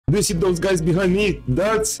Do you see those guys behind me?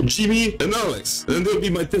 That's Jimmy and Alex. And they'll be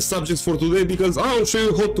my test subjects for today because I'll show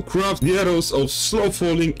you how to craft the arrows of slow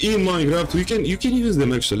falling in Minecraft. You can use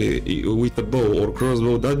them actually with a bow or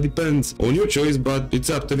crossbow. That depends on your choice, but it's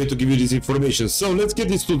up to me to give you this information. So let's get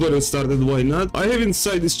this tutorial started. Why not? I have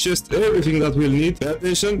inside this chest everything that we'll need. Pay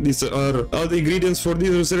attention, these are all the ingredients for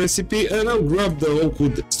this recipe, and I'll grab the oak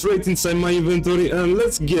wood straight inside my inventory and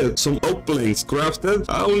let's get some oak planks crafted.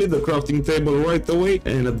 I will need the crafting table right away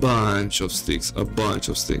and a bunch of sticks. I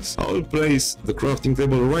will place the crafting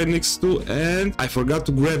table right next to, and I forgot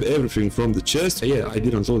to grab everything from the chest. Yeah, I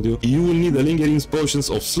didn't told you. You will need the lingering potions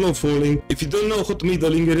of slow falling. If you don't know how to make the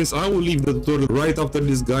lingerings, I will leave the tutorial right after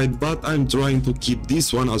this guide, but I'm trying to keep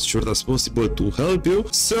this one as short as possible to help you.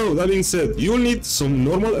 So that being said, you'll need some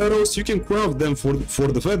normal arrows. You can craft them for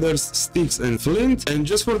the feathers, sticks and flint. And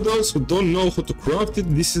just for those who don't know how to craft it,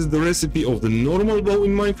 this is the recipe of the normal bow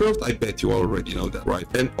in Minecraft. I bet you already know that, right?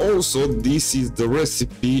 And also this is the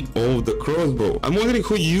recipe of the crossbow. I'm wondering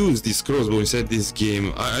who used this crossbow inside this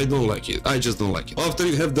game. I don't like it. I just don't like it. After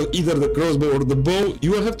you have either the crossbow or the bow,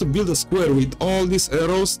 you will have to build a square with all these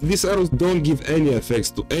arrows. These arrows don't give any effects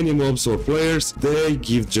to any mobs or players. They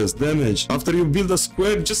give just damage. After you build a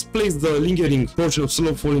square, just place the lingering portion of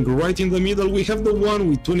slow falling right in the middle. We have the one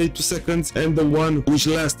with 22 seconds and the one which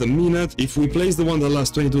lasts a minute. If we place the one that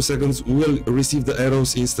lasts 22 seconds, we'll receive the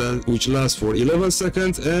arrows instead, which lasts for 11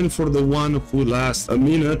 seconds. And for the one who lasts a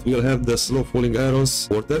minute, we'll have the slow falling arrows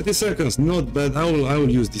for 30 seconds. Not bad. I will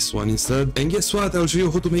use this one instead. And guess what? I'll show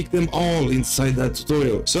you how to make them all inside that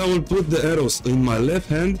tutorial. So I will put the arrows in my left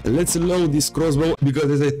hand and let's load this crossbow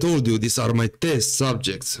because, as I told you, these are my test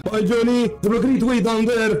subjects. Bye, Johnny. Have a great way down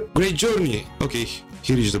there. Great journey. Okay,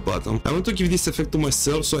 he reached the bottom. I want to give this effect to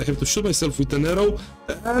myself, so I have to shoot myself with an arrow,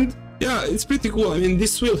 and yeah, it's pretty cool. I mean,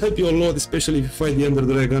 this will help you a lot, especially if you fight the Ender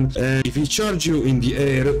Dragon. And if he charge you in the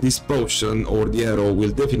air, this potion or the arrow will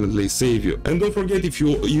definitely save you. And don't forget, if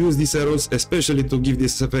you use these arrows, especially to give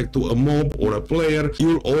this effect to a mob or a player,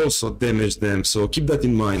 you'll also damage them. So keep that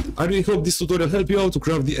in mind. I really hope this tutorial helped you out to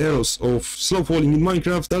craft the arrows of slow falling in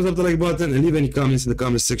Minecraft. Thumbs up the like button and leave any comments in the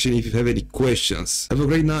comment section if you have any questions. Have a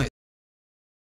great night.